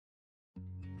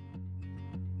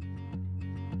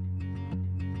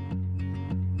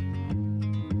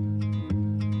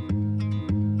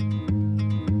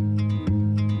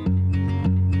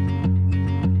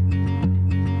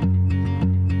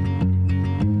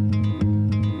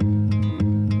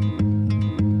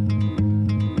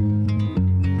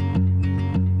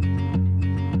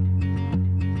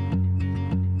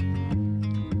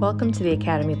Welcome to the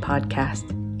Academy Podcast,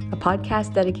 a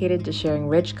podcast dedicated to sharing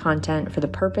rich content for the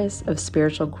purpose of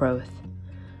spiritual growth.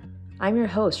 I'm your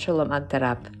host, Shalom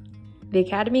Agtarap. The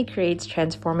Academy creates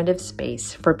transformative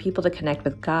space for people to connect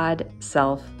with God,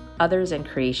 self, others, and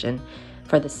creation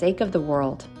for the sake of the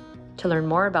world. To learn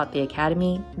more about the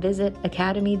Academy, visit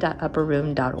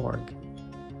academy.upperroom.org.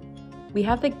 We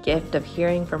have the gift of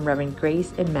hearing from Reverend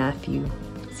Grace and Matthew,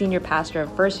 Senior Pastor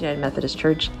of First United Methodist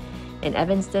Church in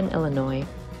Evanston, Illinois.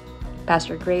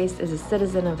 Pastor Grace is a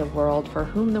citizen of the world for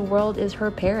whom the world is her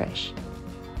parish.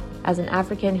 As an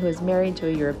African who is married to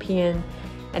a European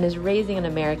and is raising an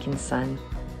American son,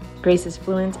 Grace is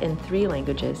fluent in 3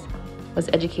 languages, was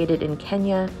educated in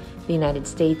Kenya, the United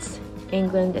States,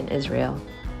 England, and Israel.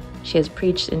 She has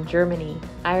preached in Germany,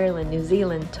 Ireland, New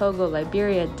Zealand, Togo,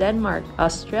 Liberia, Denmark,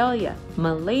 Australia,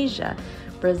 Malaysia,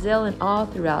 Brazil, and all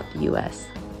throughout the U.S.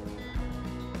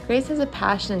 Grace has a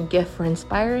passion and gift for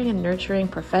inspiring and nurturing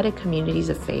prophetic communities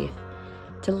of faith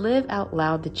to live out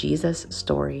loud the Jesus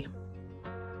story.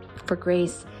 For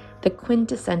Grace, the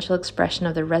quintessential expression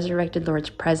of the resurrected Lord's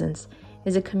presence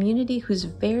is a community whose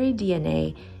very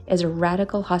DNA is a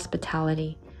radical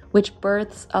hospitality, which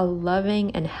births a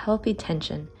loving and healthy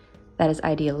tension that is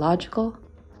ideological,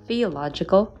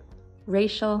 theological,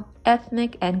 racial,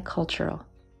 ethnic, and cultural.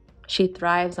 She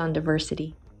thrives on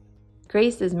diversity.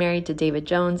 Grace is married to David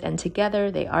Jones, and together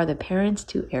they are the parents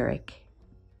to Eric.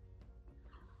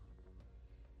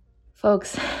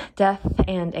 Folks, death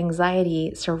and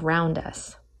anxiety surround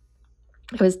us.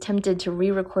 I was tempted to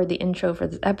re-record the intro for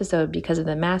this episode because of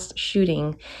the mass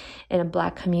shooting in a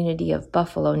Black community of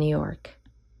Buffalo, New York.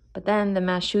 But then the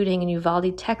mass shooting in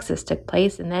Uvalde, Texas took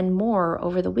place, and then more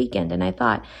over the weekend, and I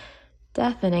thought,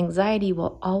 death and anxiety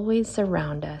will always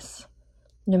surround us,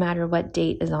 no matter what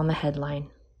date is on the headline.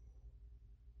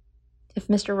 If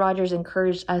Mr. Rogers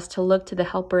encouraged us to look to the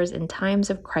helpers in times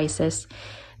of crisis,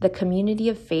 the community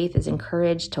of faith is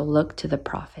encouraged to look to the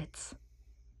prophets.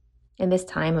 In this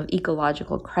time of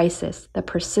ecological crisis, the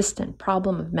persistent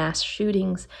problem of mass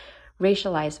shootings,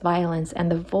 racialized violence,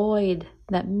 and the void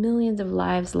that millions of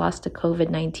lives lost to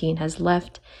COVID-19 has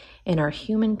left in our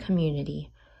human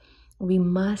community, we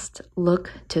must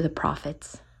look to the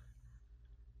prophets.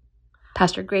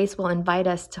 Pastor Grace will invite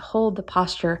us to hold the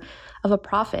posture of a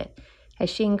prophet as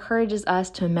she encourages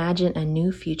us to imagine a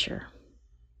new future.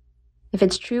 If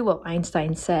it's true what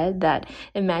Einstein said, that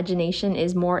imagination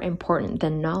is more important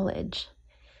than knowledge,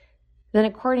 then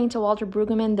according to Walter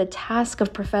Brueggemann, the task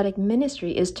of prophetic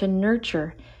ministry is to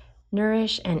nurture,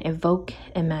 nourish, and evoke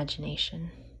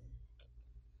imagination.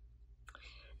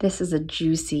 This is a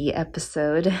juicy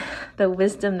episode. The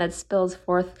wisdom that spills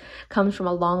forth comes from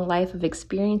a long life of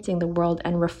experiencing the world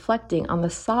and reflecting on the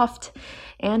soft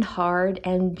and hard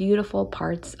and beautiful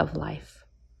parts of life.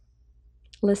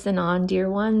 Listen on, dear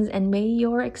ones, and may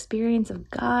your experience of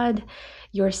God,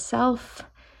 yourself,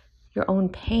 your own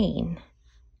pain,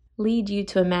 lead you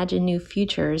to imagine new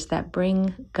futures that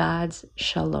bring God's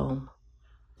shalom.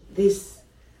 This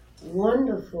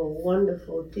wonderful,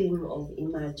 wonderful theme of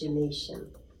imagination.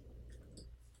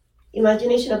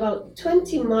 Imagination. About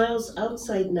 20 miles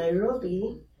outside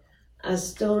Nairobi, a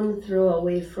stone throw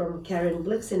away from Karen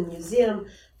Blixen Museum,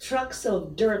 trucks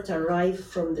of dirt arrive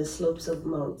from the slopes of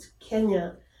Mount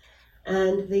Kenya,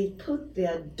 and they put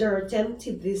their dirt,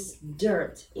 empty this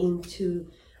dirt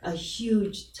into a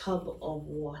huge tub of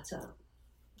water.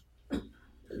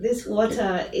 This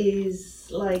water is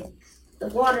like the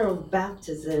water of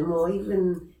baptism or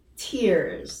even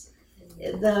tears.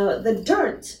 The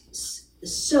dirt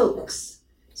soaks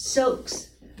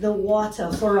the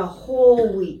water for a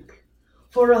whole week.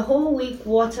 For a whole week,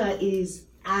 water is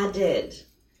added,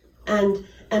 and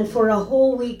for a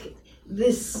whole week,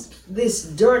 this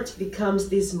dirt becomes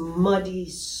this muddy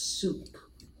soup.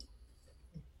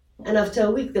 And after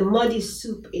a week, the muddy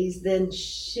soup is then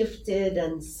shifted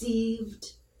and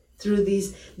sieved through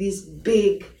these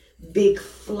big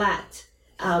flat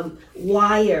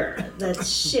wire that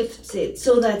shifts it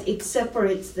so that it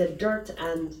separates the dirt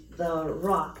and the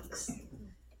rocks.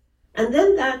 And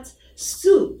then that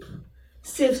soup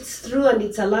sifts through and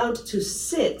it's allowed to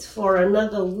sit for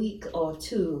another week or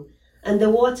two, and the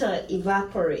water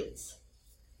evaporates.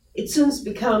 It soon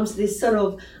becomes this sort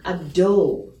of a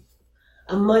dough,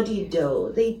 a muddy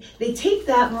dough. They take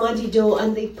that muddy dough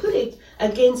and they put it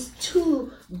against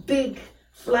 2 big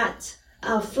flat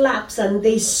flaps, and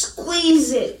they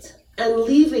squeeze it and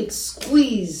leave it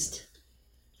squeezed.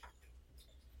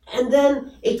 And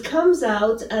then it comes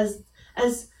out as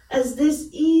this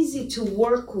easy to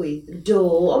work with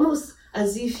dough, almost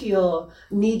as if you're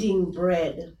kneading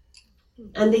bread.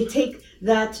 And they take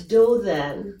that dough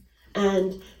then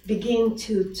and begin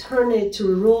to turn it,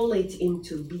 to roll it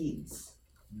into beads.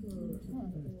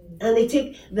 And they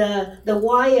take the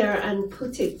wire and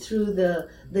put it through the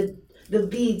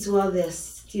beads while they're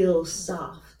still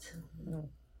soft.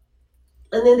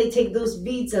 And then they take those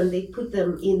beads and they put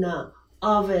them in a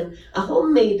oven, a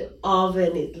homemade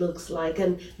oven it looks like,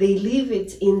 and they leave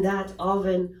it in that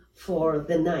oven for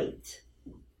the night.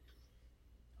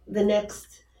 The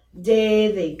next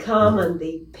day they come and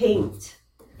they paint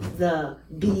the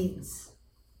beads.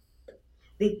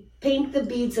 They paint the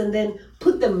beads and then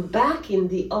put them back in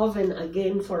the oven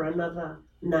again for another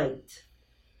night.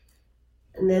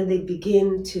 And then they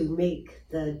begin to make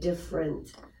the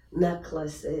different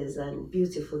necklaces and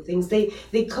beautiful things.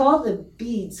 They call the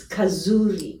beads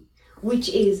kazuri, which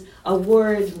is a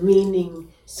word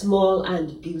meaning small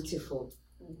and beautiful.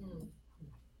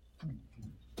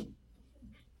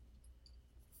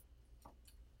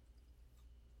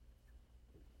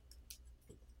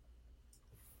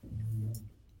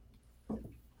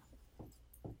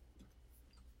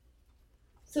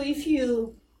 So if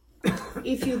you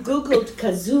Googled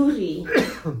kazuri,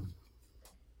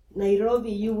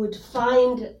 Nairobi, you would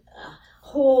find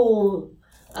whole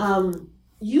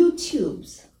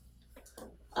YouTubes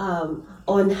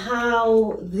on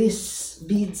how these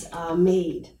beads are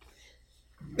made.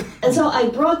 And so I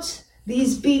brought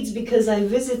these beads because I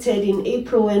visited in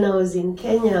April when I was in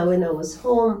Kenya, when I was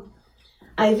home.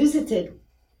 I visited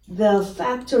the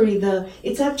factory.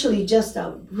 It's actually just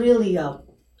a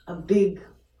big,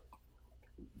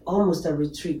 almost a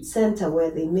retreat center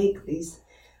where they make these.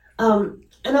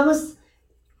 And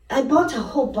I bought a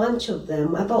whole bunch of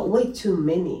them. I bought way too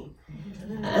many.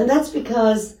 And that's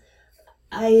because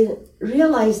I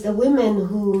realized the women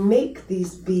who make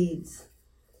these beads,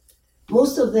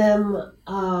 most of them,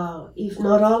 if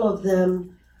not all of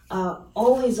them, are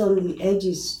always on the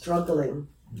edges struggling.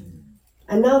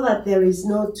 And now that there is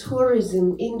no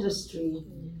tourism industry,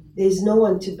 there's no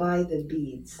one to buy the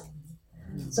beads.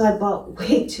 So I bought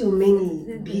way too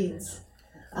many beads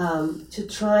to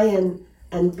try and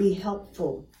be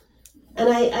helpful. And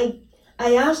I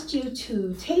asked you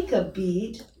to take a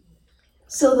bead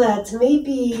so that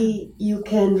maybe you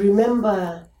can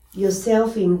remember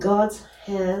yourself in God's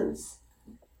hands,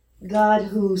 God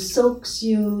who soaks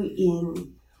you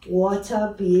in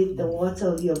water, be it the water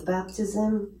of your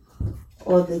baptism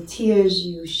or the tears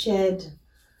you shed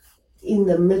in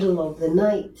the middle of the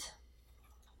night,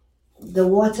 the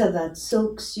water that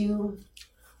soaks you,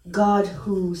 God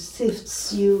who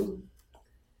sifts you,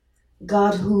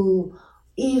 God who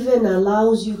even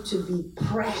allows you to be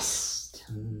pressed,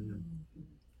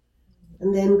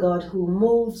 and then God who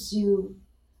molds you,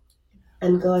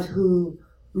 and God who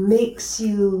makes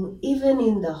you, even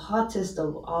in the hottest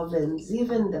of ovens,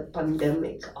 even the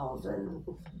pandemic oven,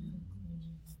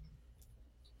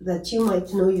 that you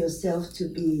might know yourself to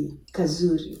be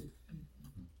kazuri,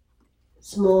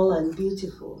 small and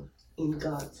beautiful in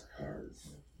God's hands.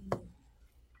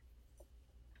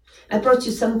 I brought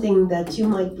you something that you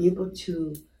might be able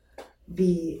to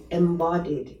be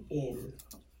embodied in.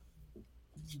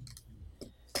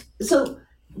 So,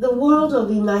 the world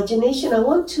of imagination, I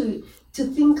want to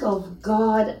think of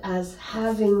God as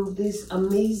having this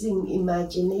amazing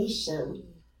imagination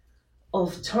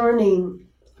of turning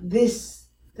this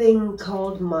thing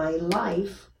called my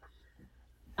life.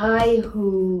 I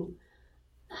who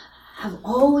have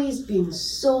always been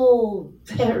so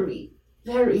very,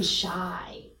 very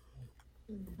shy.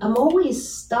 I'm always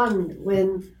stunned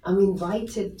when I'm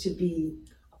invited to be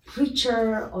a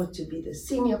preacher or to be the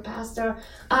senior pastor.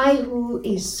 I who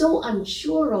is so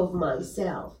unsure of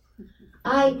myself.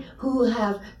 I who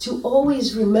have to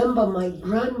always remember my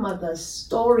grandmother's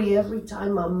story every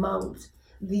time I mount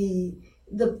the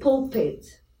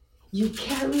pulpit. You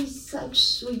carry such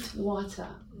sweet water,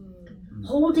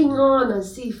 holding on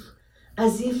as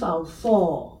if I'll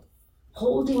fall,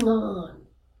 holding on.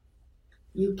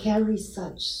 You carry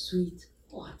such sweet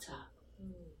water.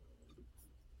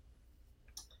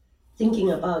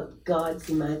 Thinking about God's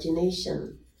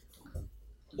imagination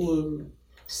in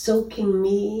soaking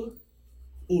me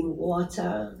in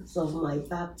waters of my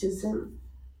baptism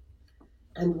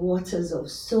and waters of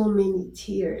so many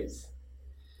tears.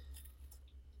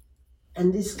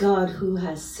 And this God who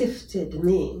has sifted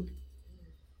me,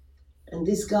 and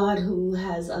this God who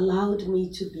has allowed me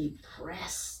to be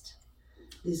pressed,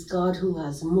 this God who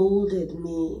has molded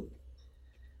me,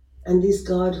 and this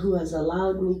God who has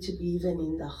allowed me to be even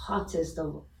in the hottest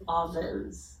of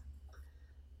ovens,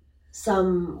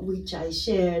 some which I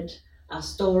shared a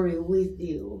story with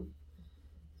you.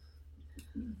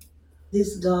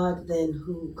 This God then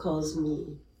who calls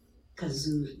me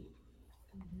Kazuri.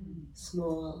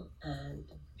 small and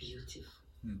beautiful.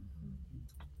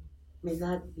 May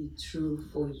that be true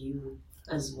for you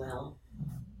as well.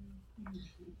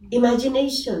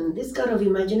 Imagination, this God of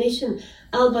imagination,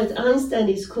 Albert Einstein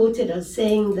is quoted as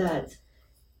saying that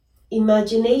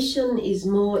imagination is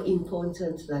more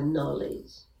important than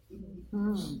knowledge.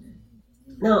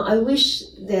 Now, I wish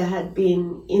there had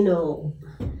been,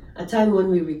 a time when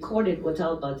we recorded what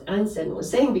Albert Einstein was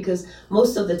saying, because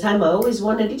most of the time I always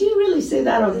wondered, did you really say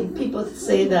that, or did people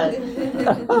say that?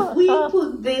 If we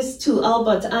put this to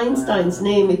Albert Einstein's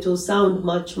name, it will sound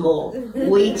much more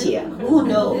weightier. Who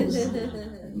knows?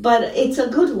 But it's a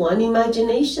good one.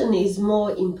 Imagination is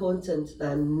more important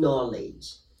than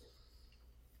knowledge.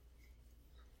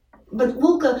 But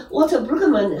Walter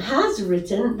Brueggemann has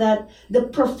written that the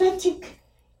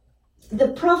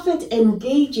prophet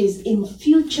engages in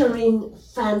futuring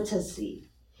fantasy.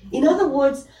 In other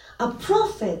words, a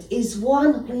prophet is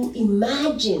one who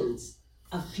imagines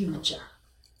a future.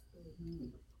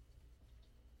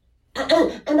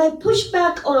 And I push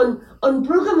back on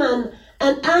Brueggemann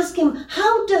and ask him,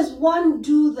 how does one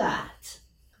do that?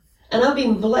 And I've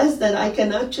been blessed that I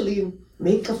can actually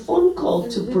make a phone call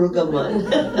to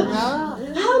Brueggemann.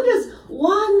 How does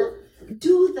one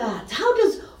do that? How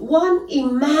does one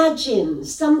imagine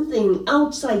something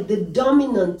outside the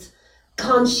dominant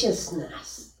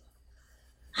consciousness?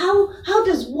 How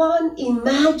does one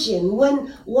imagine when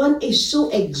one is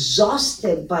so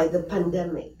exhausted by the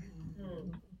pandemic?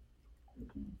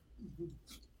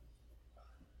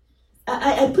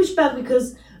 I push back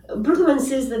because Brueggemann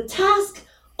says the task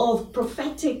of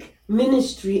prophetic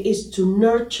ministry is to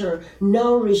nurture,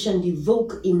 nourish, and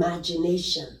evoke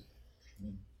imagination.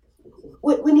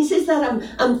 When he says that,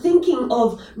 I'm thinking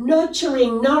of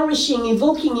nurturing, nourishing,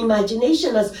 evoking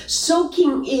imagination as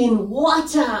soaking in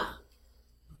water.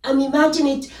 I'm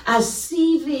imagining it as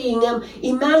sieving. I'm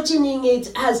imagining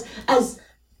it as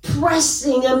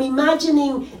pressing. I'm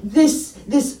imagining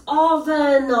this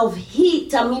oven of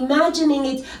heat. I'm imagining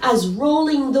it as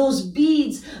rolling those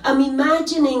beads. I'm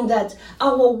imagining that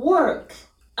our work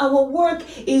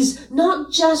is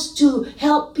not just to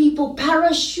help people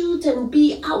parachute and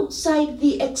be outside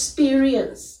the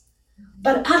experience,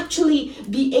 but actually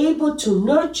be able to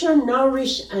nurture,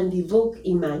 nourish, and evoke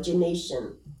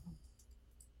imagination.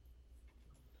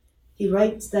 He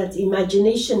writes that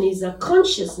imagination is a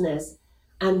consciousness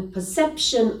and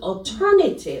perception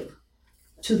alternative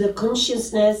to the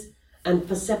consciousness and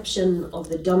perception of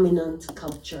the dominant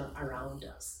culture around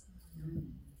us.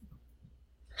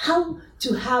 How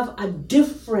to have a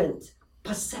different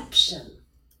perception.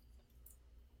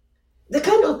 The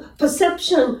kind of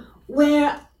perception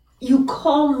where you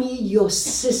call me your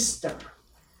sister,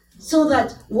 so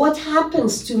that what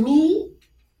happens to me,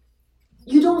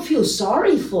 you don't feel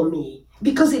sorry for me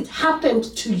because it happened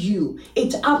to you.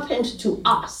 It happened to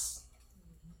us.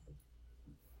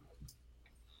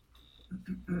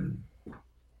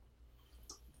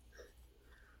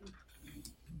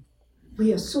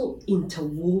 We are so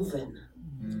interwoven,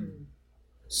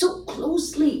 so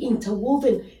closely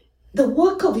interwoven. The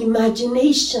work of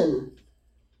imagination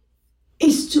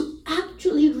is to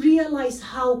actually realize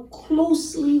how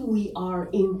closely we are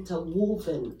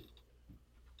interwoven.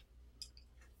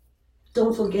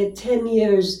 Don't forget, 10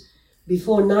 years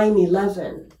before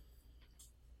 9/11,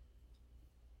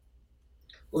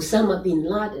 Osama bin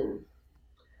Laden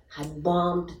had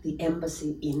bombed the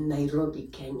embassy in Nairobi,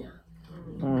 Kenya,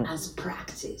 as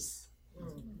practice.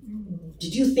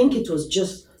 Did you think it was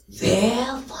just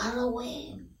there, far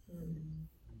away?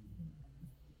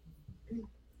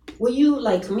 Were you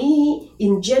like me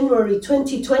in January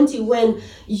 2020 when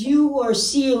you were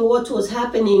seeing what was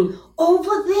happening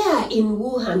over there in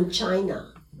Wuhan,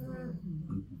 China?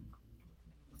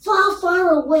 Far, far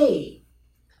away.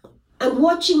 And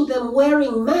watching them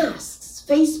wearing masks,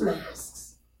 face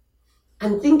masks,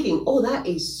 and thinking, oh, that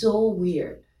is so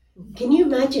weird. Can you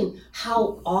imagine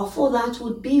how awful that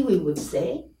would be, we would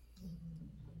say?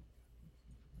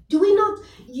 Do we not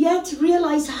yet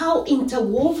realize how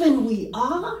interwoven we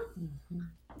are?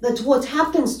 That what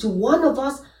happens to one of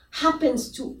us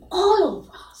happens to all of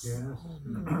us. Yes.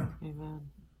 Amen.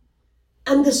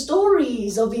 And the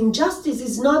stories of injustice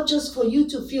is not just for you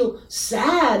to feel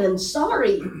sad and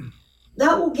sorry.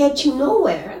 That will get you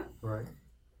nowhere. Right.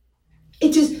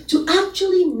 It is to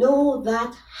actually know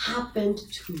that happened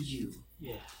to you.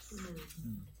 Yes.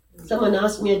 Someone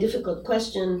asked me a difficult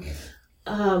question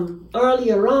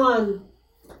earlier on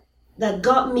that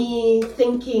got me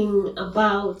thinking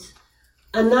about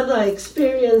another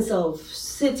experience of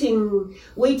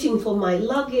waiting for my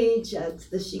luggage at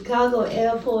the Chicago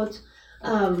airport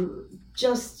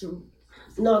just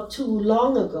not too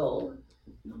long ago,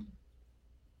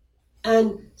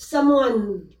 and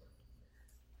someone,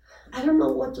 I don't know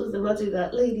what was the matter with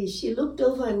that lady, she looked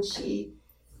over and she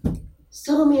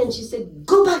saw me and she said,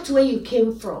 go back to where you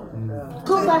came from.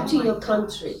 Go back to your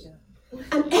country.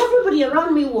 And everybody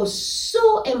around me was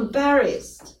so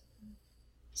embarrassed.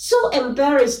 So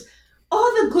embarrassed.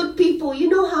 All the good people, you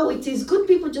know how it is. Good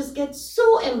people just get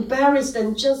so embarrassed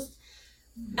and just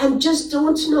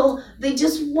don't know. They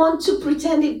just want to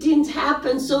pretend it didn't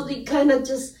happen. So they kind of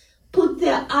just put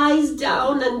their eyes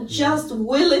down and just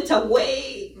will it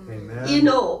away. Amen. You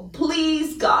know,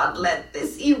 please, God, let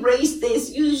this erase this.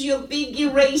 Use your big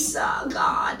eraser,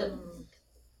 God.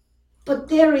 But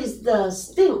there is the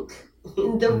stink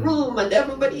in the room and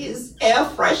everybody is air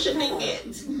freshening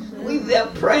it with their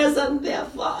prayers and their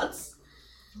thoughts.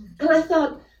 And I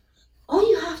thought, all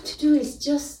you have to do is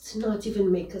just not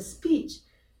even make a speech.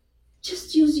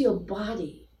 Just use your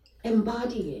body,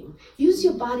 embodying. Use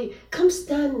your body. Come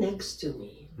stand next to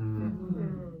me.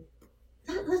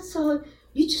 That's all.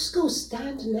 You just go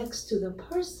stand next to the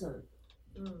person.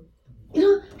 You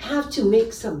don't have to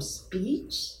make some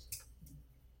speech.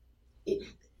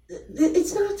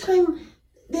 It's not time.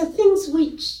 There are things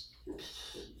which,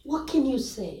 what can you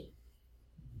say?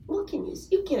 What can you say?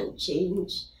 You can't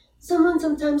change. Someone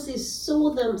sometimes is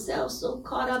so themselves, so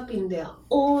caught up in their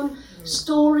own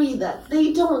story that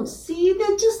they don't see.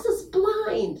 They're just as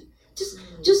blind. Just,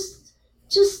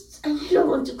 and you don't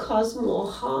want to cause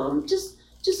more harm. Just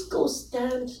go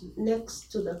stand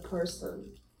next to the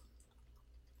person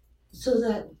so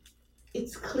that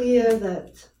it's clear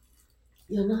that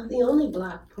you're not the only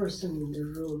Black person in the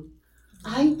room.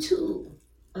 I too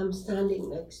am standing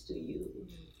next to you.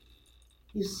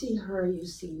 You see her, you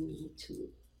see me too.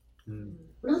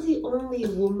 We're not the only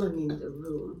woman in the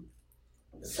room.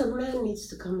 Some man needs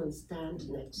to come and stand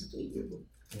next to you.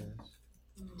 Yes.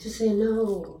 To say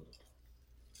no.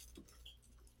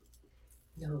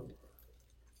 No.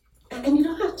 And you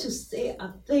don't have to say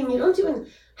a thing. You don't even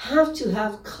have to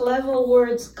have clever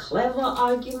words, clever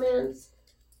arguments.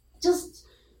 Just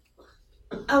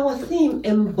our theme,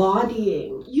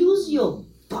 embodying. Use your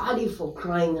body for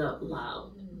crying out loud.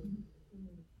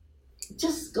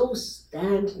 Just go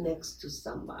stand next to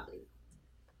somebody.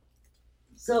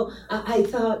 So I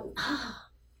thought,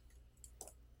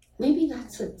 maybe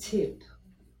that's a tip.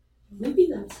 Maybe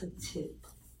that's a tip.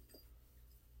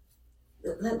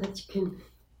 That you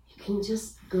can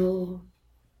just go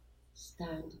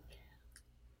stand.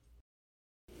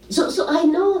 So I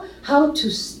know how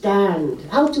to stand,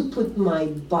 how to put my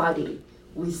body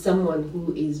with someone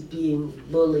who is being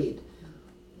bullied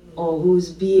or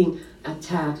who's being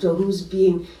attacked or who's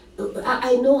being,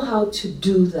 I know how to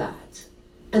do that.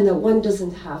 And that one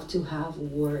doesn't have to have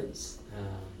words.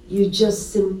 You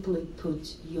just simply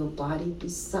put your body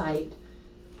beside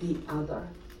the other.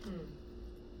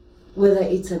 Whether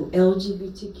it's an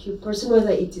LGBTQ person,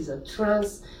 whether it is a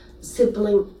trans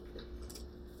sibling,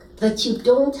 that you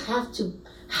don't have to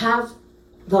have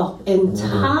the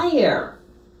entire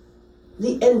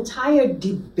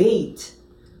debate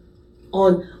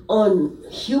on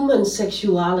human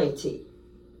sexuality.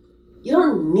 You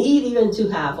don't need even to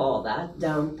have all that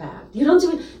down pat. You don't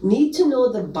even need to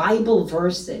know the Bible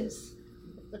verses.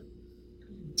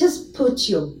 Just put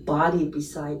your body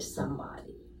beside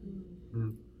somebody.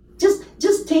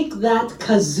 Just take that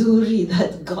kazuri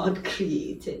that God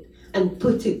created and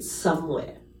put it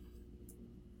somewhere.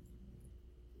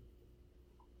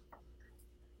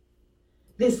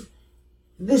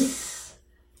 This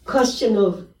question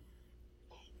of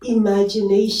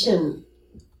imagination,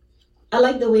 I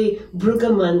like the way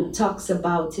Brueggemann talks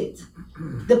about it.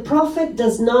 The prophet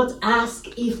does not ask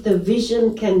if the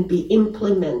vision can be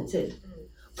implemented,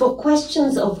 for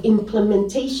questions of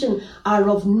implementation are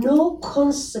of no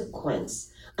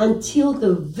consequence until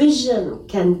the vision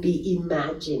can be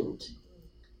imagined.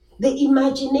 The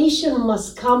imagination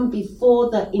must come before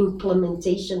the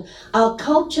implementation. Our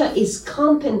culture is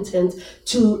competent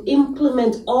to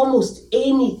implement almost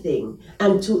anything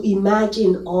and to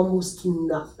imagine almost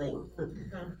nothing.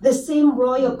 The same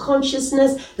royal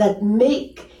consciousness that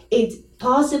make it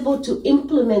possible to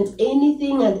implement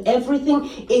anything and everything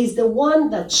is the one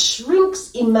that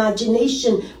shrinks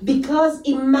imagination, because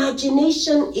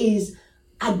imagination is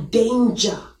a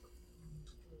danger.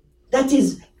 That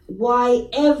is why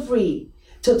every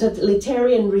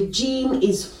totalitarian regime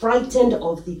is frightened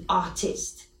of the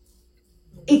artist.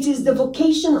 It is the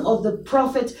vocation of the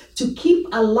prophet to keep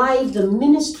alive the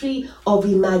ministry of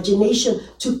imagination,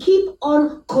 to keep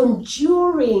on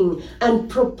conjuring and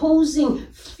proposing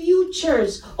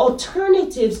futures,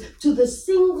 alternatives to the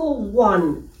single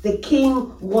one the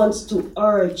king wants to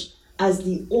urge as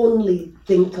the only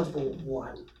thinkable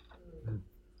one.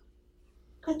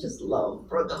 I just love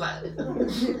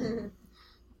Brueggemann.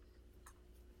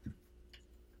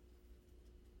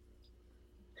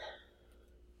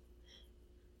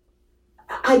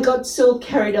 I got so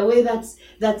carried away.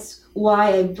 That's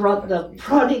why I brought the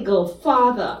prodigal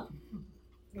father,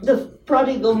 the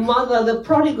prodigal mother, the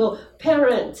prodigal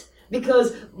parent,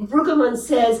 because Brueggemann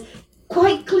says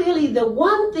quite clearly the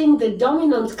one thing the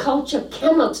dominant culture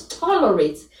cannot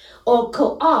tolerate or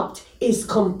co-opt is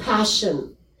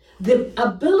compassion. The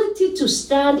ability to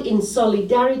stand in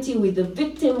solidarity with the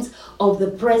victims of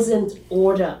the present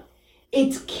order.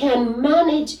 It can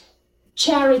manage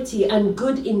charity and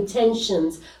good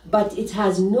intentions, but it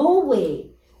has no way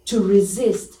to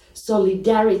resist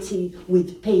solidarity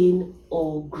with pain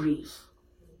or grief.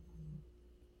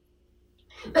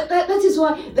 That is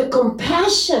why the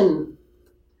compassion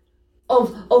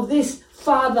of this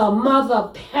father,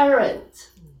 mother, parent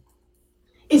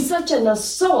is such an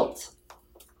assault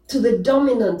to the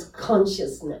dominant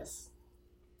consciousness.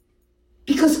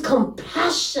 Because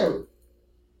compassion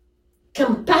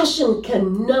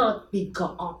cannot be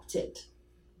co-opted.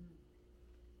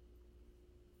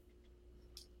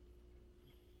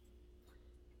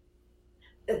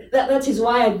 That is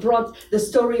why I brought the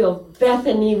story of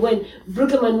Bethany, when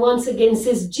Brueggemann once again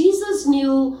says, Jesus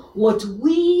knew what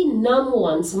we numb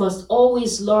ones must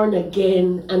always learn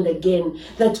again and again,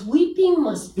 that weeping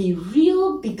must be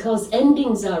real because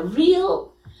endings are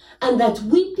real, and that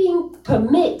weeping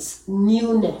permits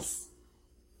newness.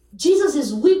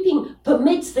 Jesus' weeping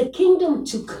permits the kingdom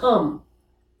to come.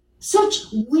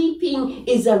 Such weeping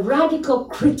is a radical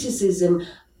criticism,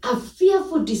 a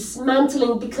fearful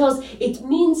dismantling, because it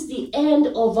means the end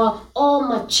of all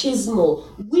machismo.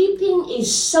 Weeping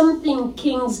is something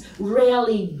kings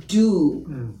rarely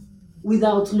do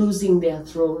without losing their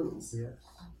thrones. Yes.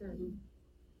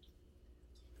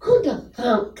 Who'd have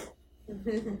thunk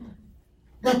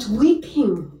that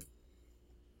weeping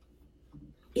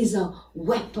is a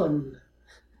weapon?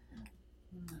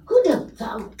 Who'd have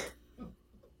thunk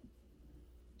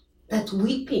that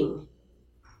weeping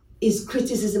is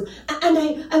criticism? And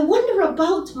I wonder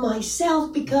about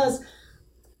myself, because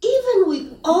even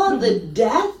with all the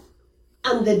death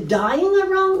and the dying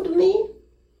around me,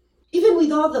 even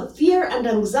with all the fear and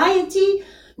anxiety,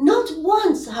 not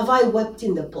once have I wept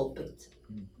in the pulpit.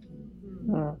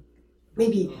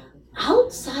 Maybe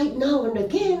outside now and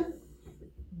again,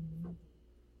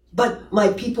 but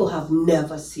my people have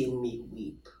never seen me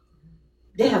weep.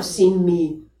 They have seen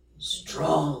me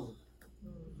strong.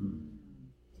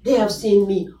 They have seen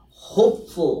me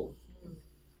hopeful.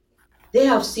 They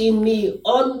have seen me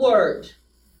onward.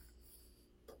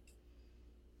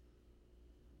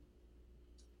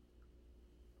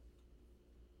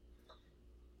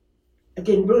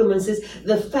 Again, Brueggemann says,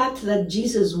 the fact that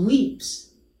Jesus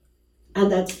weeps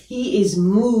and that he is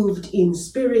moved in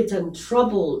spirit and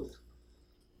troubled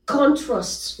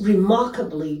contrasts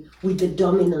remarkably with the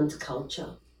dominant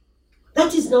culture.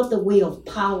 That is not the way of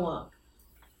power.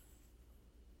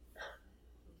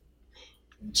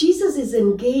 Jesus is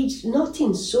engaged not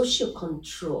in social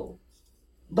control,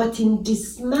 but in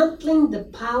dismantling the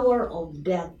power of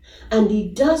death. And he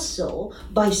does so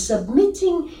by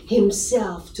submitting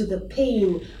himself to the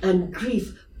pain and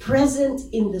grief present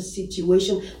in the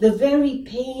situation, the very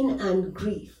pain and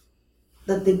grief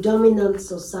that the dominant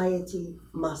society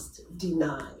must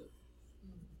deny.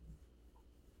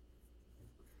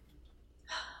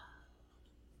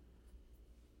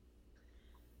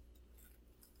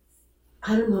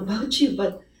 I don't know about you,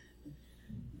 but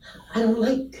I don't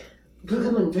like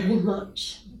Brueggemann very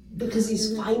much because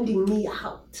he's finding me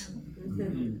out.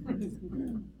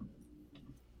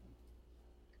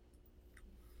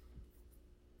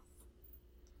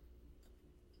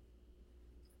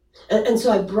 And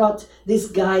so I brought this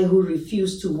guy who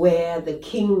refused to wear the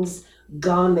king's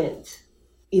garment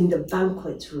in the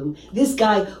banquet room. This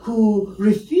guy who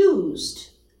refused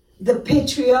the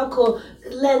patriarchal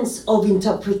lens of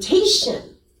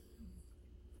interpretation,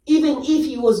 even if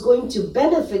he was going to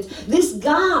benefit. This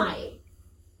guy,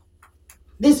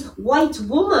 this white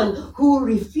woman who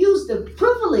refused the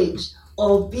privilege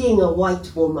of being a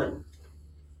white woman.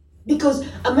 Because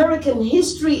American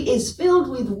history is filled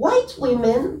with white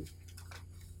women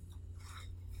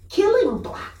killing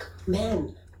black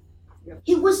men.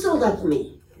 He whistled at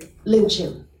me, lynch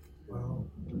him. Wow.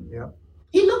 Yeah.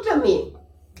 He looked at me.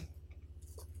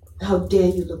 How dare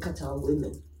you look at our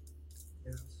women?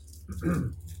 Yes.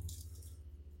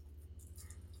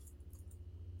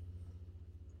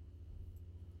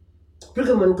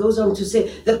 Brueggemann goes on to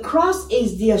say, the cross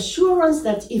is the assurance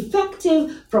that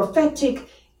effective prophetic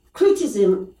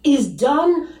criticism is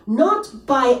done not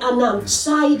by an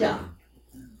outsider,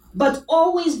 but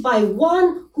always by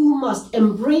one who must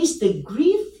embrace the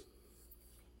grief,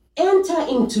 enter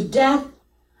into death,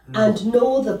 and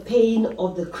know the pain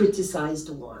of the criticized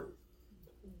one.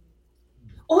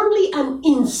 Only an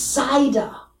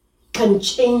insider can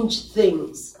change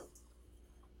things.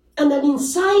 And an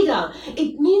insider,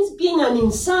 it means being an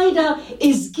insider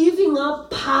is giving up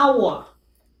power,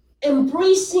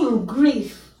 embracing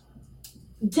grief,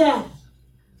 death,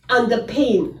 and the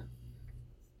pain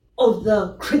of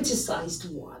the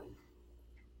criticized one.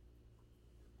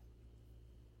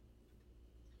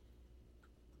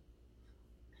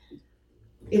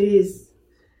 It is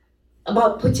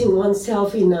about putting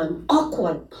oneself in an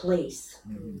awkward place.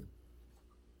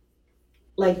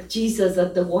 Like Jesus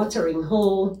at the watering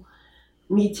hole,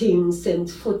 meeting Saint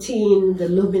Fotine, the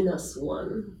luminous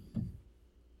one.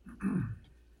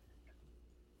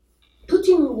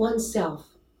 Putting oneself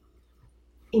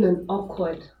in an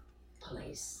awkward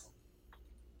place.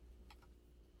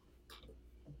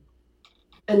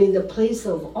 And in the place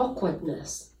of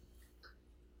awkwardness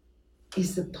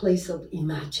is the place of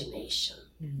imagination.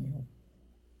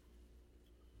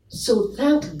 So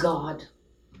thank God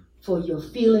for your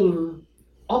feeling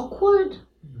awkward,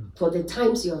 for the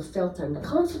times you have felt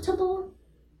uncomfortable,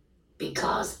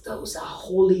 because those are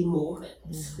holy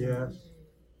moments. Yes.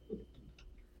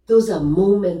 Those are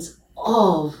moments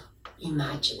of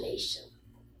imagination.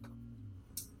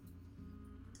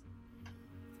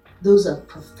 Those are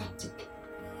prophetic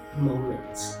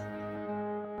moments.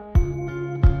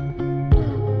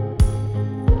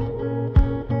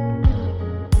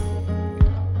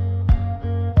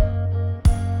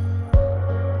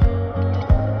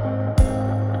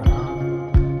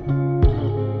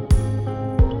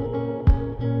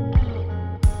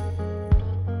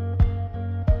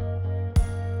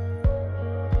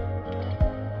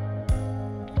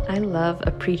 I love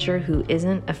a preacher who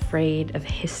isn't afraid of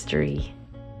history.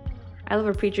 I love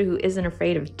a preacher who isn't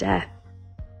afraid of death.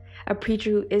 A preacher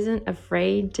who isn't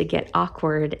afraid to get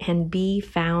awkward and be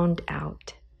found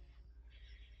out.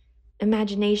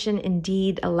 Imagination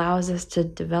indeed allows us to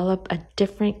develop a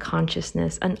different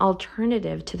consciousness, an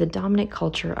alternative to the dominant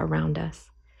culture around us.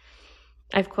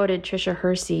 I've quoted Tricia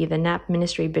Hersey, the Knapp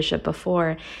Ministry Bishop,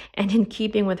 before, and in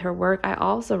keeping with her work, I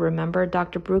also remember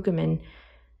Dr. Brueggemann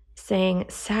saying,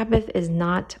 Sabbath is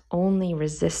not only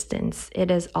resistance,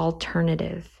 it is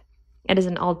alternative. It is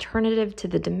an alternative to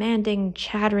the demanding,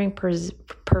 chattering,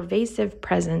 pervasive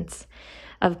presence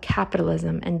of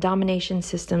capitalism and domination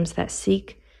systems that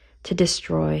seek to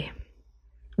destroy.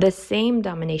 The same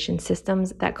domination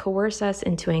systems that coerce us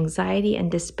into anxiety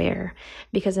and despair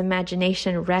because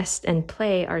imagination, rest, and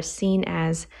play are seen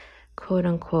as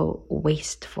quote-unquote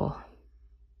wasteful.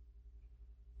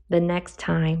 The next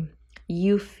time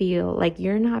you feel like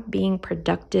you're not being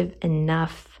productive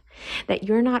enough, that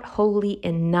you're not holy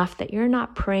enough, that you're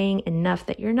not praying enough,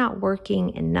 that you're not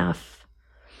working enough,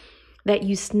 that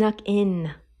you snuck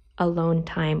in alone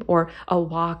time or a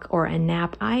walk or a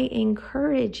nap, I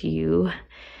encourage you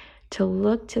to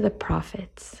look to the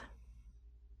prophets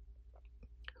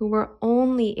who were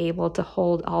only able to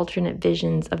hold alternate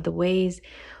visions of the ways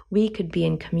we could be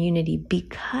in community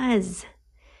because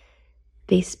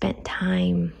they spent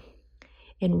time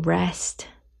in rest.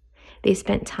 They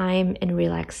spent time in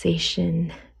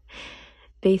relaxation.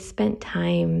 They spent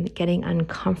time getting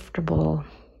uncomfortable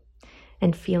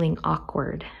and feeling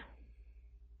awkward.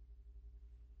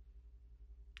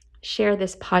 Share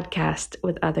this podcast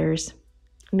with others.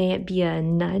 May it be a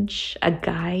nudge, a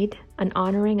guide, an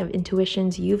honoring of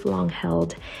intuitions you've long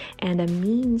held, and a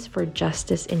means for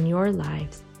justice in your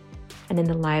lives and in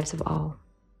the lives of all.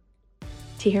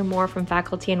 To hear more from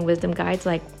faculty and wisdom guides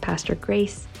like Pastor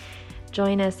Grace,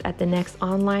 join us at the next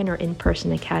online or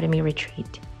in-person Academy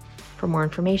retreat. For more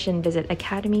information, visit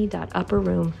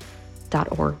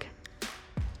academy.upperroom.org.